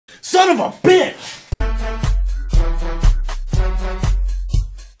son of a bitch!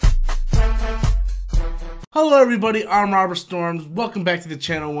 Hello everybody, I'm Robert Storms. Welcome back to the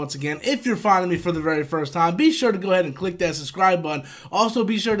channel once again. If you're finding me for the very first time, be sure to go ahead and click that subscribe button. Also,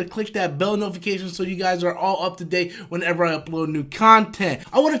 be sure to click that bell notification so you guys are all up to date whenever I upload new content.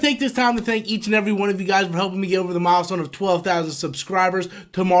 I want to take this time to thank each and every one of you guys for helping me get over the milestone of 12,000 subscribers.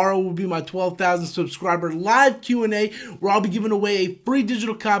 Tomorrow will be my 12,000 subscriber live Q&A where I'll be giving away a free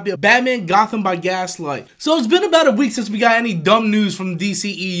digital copy of Batman Gotham by Gaslight. So it's been about a week since we got any dumb news from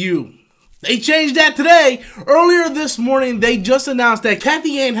DCEU. They changed that today. Earlier this morning, they just announced that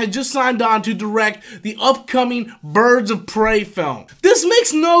Cathy had just signed on to direct the upcoming Birds of Prey film. This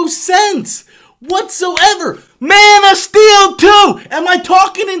makes no sense whatsoever. Man of Steel 2! Am I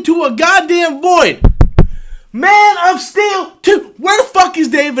talking into a goddamn void? Man of Steel 2! Where the fuck is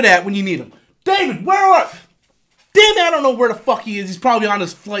David at when you need him? David, where are... Damn it, I don't know where the fuck he is. He's probably on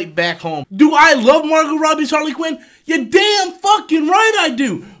his flight back home. Do I love Margot Robbie's Harley Quinn? You damn fucking right I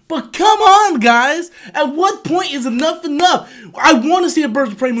do. But come on, guys. At what point is enough enough? I want to see a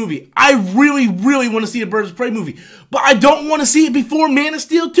Birds of Prey movie. I really, really want to see a Birds of Prey movie. But I don't want to see it before Man of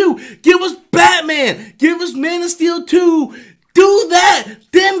Steel 2. Give us Batman. Give us Man of Steel 2. Do that.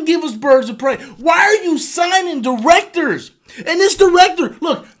 Then give us Birds of Prey. Why are you signing directors? And this director,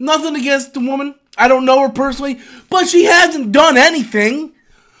 look, nothing against the woman. I don't know her personally. But she hasn't done anything.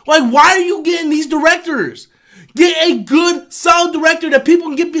 Like, why are you getting these directors? Get a good, solid director that people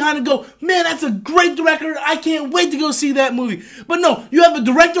can get behind and go, man, that's a great director. I can't wait to go see that movie. But no, you have a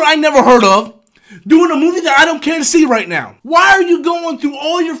director I never heard of doing a movie that I don't care to see right now. Why are you going through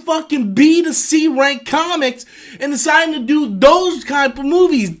all your fucking B to C rank comics and deciding to do those type of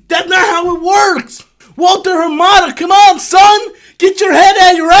movies? That's not how it works. Walter Hamada, come on, son. Get your head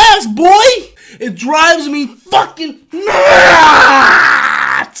out of your ass, boy. It drives me fucking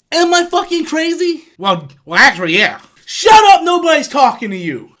nuts. Am I fucking crazy? Well, actually, yeah. Shut up, nobody's talking to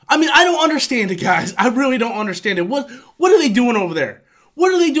you. I mean, I don't understand it, guys. I really don't understand it. What are they doing over there?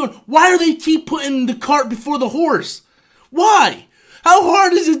 What are they doing? Why do they keep putting the cart before the horse? Why? How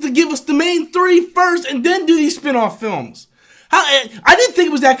hard is it to give us the main three first and then do these spin-off films? I didn't think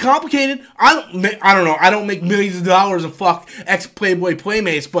it was that complicated. I don't know. I don't make millions of dollars and fuck ex-Playboy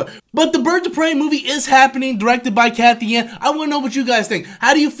Playmates, but the Birds of Prey movie is happening, directed by Cathy. I want to know what you guys think.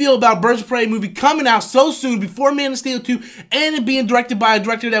 How do you feel about Birds of Prey movie coming out so soon before Man of Steel 2 and it being directed by a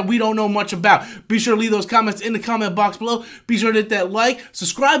director that we don't know much about? Be sure to leave those comments in the comment box below. Be sure to hit that like,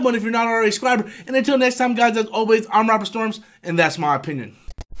 subscribe button if you're not already a subscriber. And until next time, guys, as always, I'm Robert Storms, and that's my opinion.